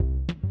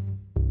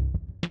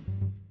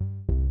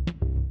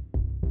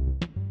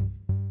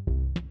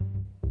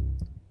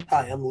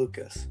Hi, I'm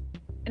Lucas.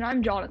 And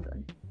I'm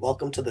Jonathan.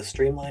 Welcome to the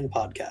Streamline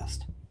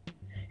Podcast.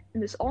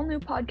 In this all-new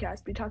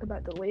podcast, we talk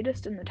about the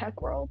latest in the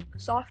tech world,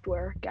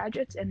 software,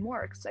 gadgets, and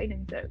more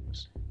exciting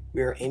things.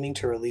 We are aiming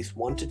to release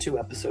 1 to 2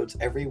 episodes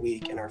every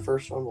week, and our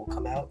first one will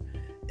come out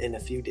in a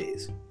few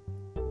days.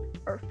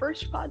 Our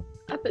first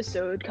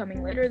episode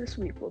coming later this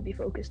week will be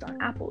focused on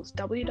Apple's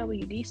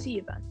WWDC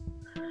event.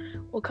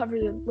 We'll cover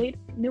the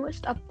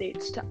newest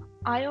updates to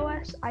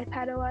iOS,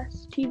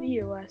 iPadOS,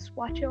 tvOS,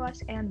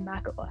 watchOS, and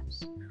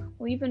macOS.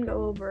 We'll even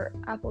go over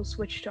Apple's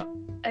switch to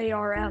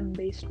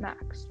ARM-based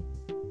Macs.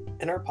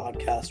 In our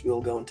podcast, we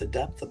will go into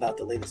depth about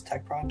the latest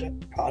tech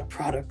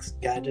products,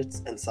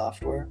 gadgets, and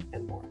software,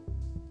 and more.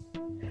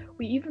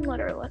 We even let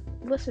our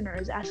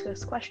listeners ask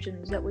us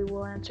questions that we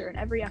will answer in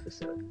every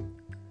episode.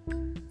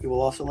 We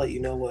will also let you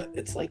know what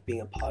it's like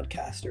being a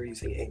podcaster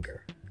using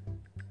Anchor.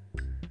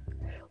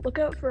 Look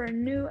out for a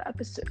new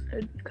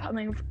episode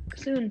coming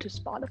soon to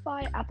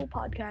Spotify, Apple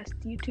Podcasts,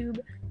 YouTube,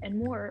 and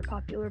more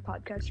popular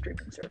podcast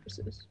streaming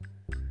services.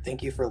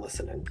 Thank you for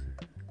listening.